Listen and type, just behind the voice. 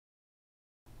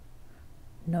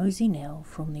Nosy Nell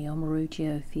from the Oamaru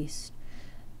Geofest.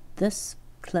 This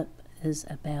clip is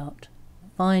about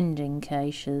finding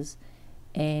caches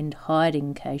and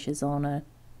hiding caches on a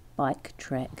bike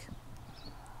track.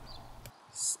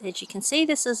 As you can see,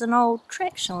 this is an old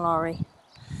traction lorry.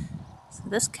 So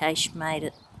this cache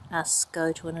made us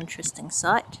go to an interesting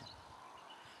site.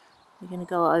 We're going to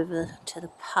go over to the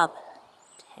pub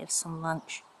to have some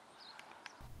lunch.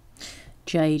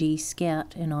 JD,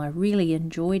 Scout and I really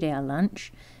enjoyed our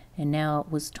lunch, and now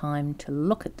it was time to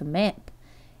look at the map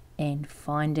and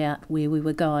find out where we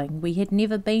were going. We had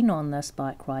never been on this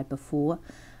bike ride before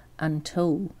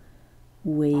until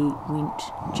we went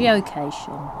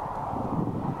geocaching.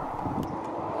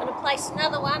 I'm going to place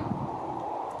another one.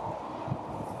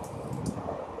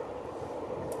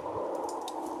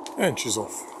 And she's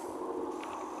off.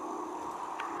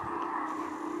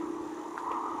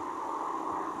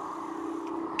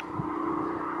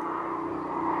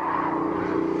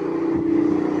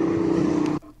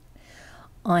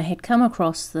 I had come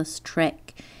across this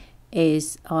track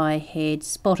as I had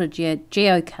spotted a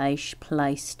geocache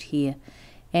placed here,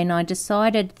 and I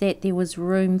decided that there was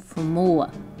room for more.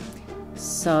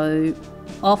 So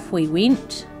off we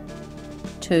went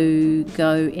to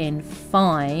go and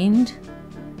find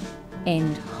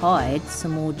and hide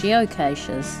some more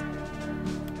geocaches.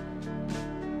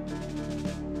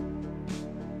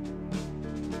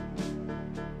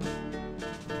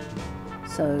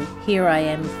 So here I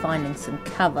am finding some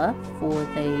cover for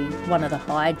one of the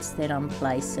hides that I'm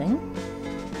placing,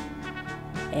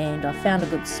 and I found a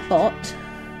good spot.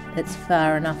 It's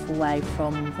far enough away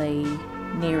from the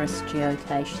nearest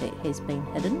geocache that has been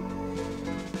hidden,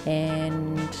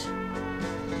 and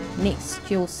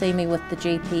next you'll see me with the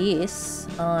GPS.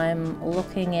 I'm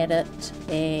looking at it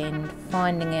and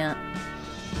finding out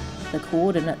the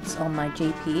coordinates on my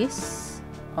GPS.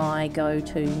 I go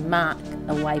to mark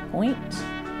a waypoint,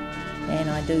 and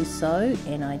I do so,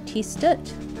 and I test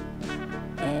it,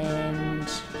 and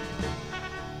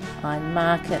I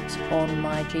mark it on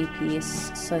my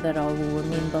GPS so that I will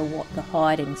remember what the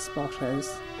hiding spot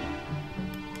is.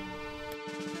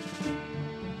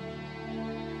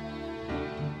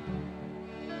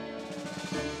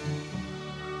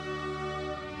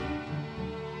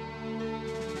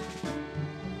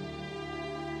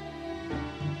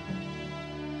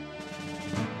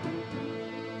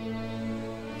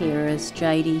 Here is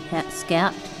JD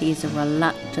Scout. He's a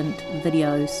reluctant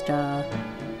video star.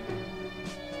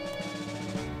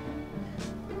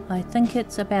 I think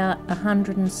it's about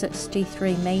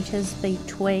 163 metres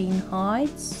between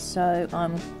hides, so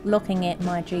I'm looking at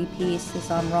my GPS as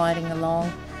I'm riding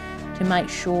along to make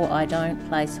sure I don't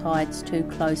place hides too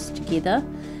close together,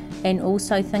 and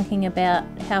also thinking about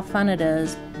how fun it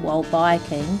is while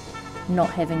biking not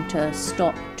having to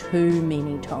stop too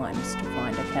many times to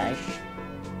find a cache.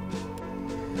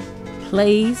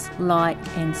 Please like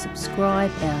and subscribe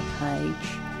our page.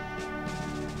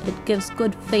 It gives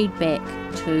good feedback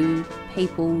to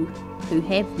people who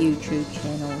have YouTube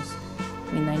channels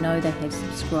when they know they have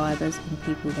subscribers and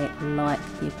people that like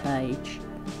their page.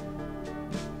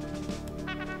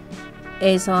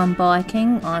 As I'm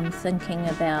biking, I'm thinking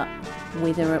about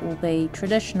whether it will be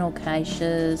traditional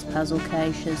caches, puzzle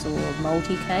caches or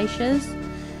multi-caches.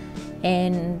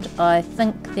 And I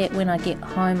think that when I get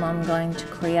home I'm going to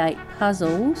create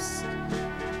puzzles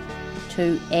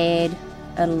to add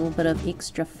a little bit of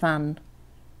extra fun.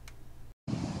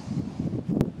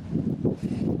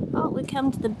 Oh, we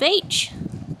come to the beach.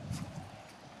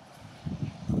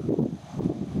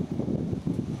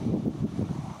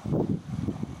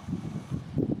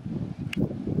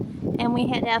 And we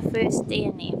had our first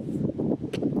DNF.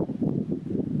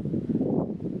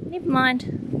 Never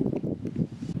mind.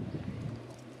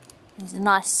 There's a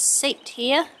nice seat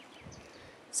here,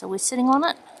 so we're sitting on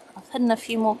it. I've hidden a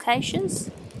few more caches.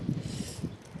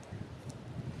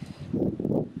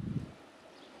 You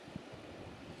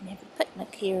can have a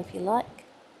picnic here if you like.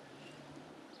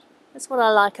 That's what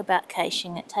I like about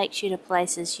caching. It takes you to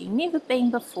places you've never been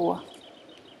before.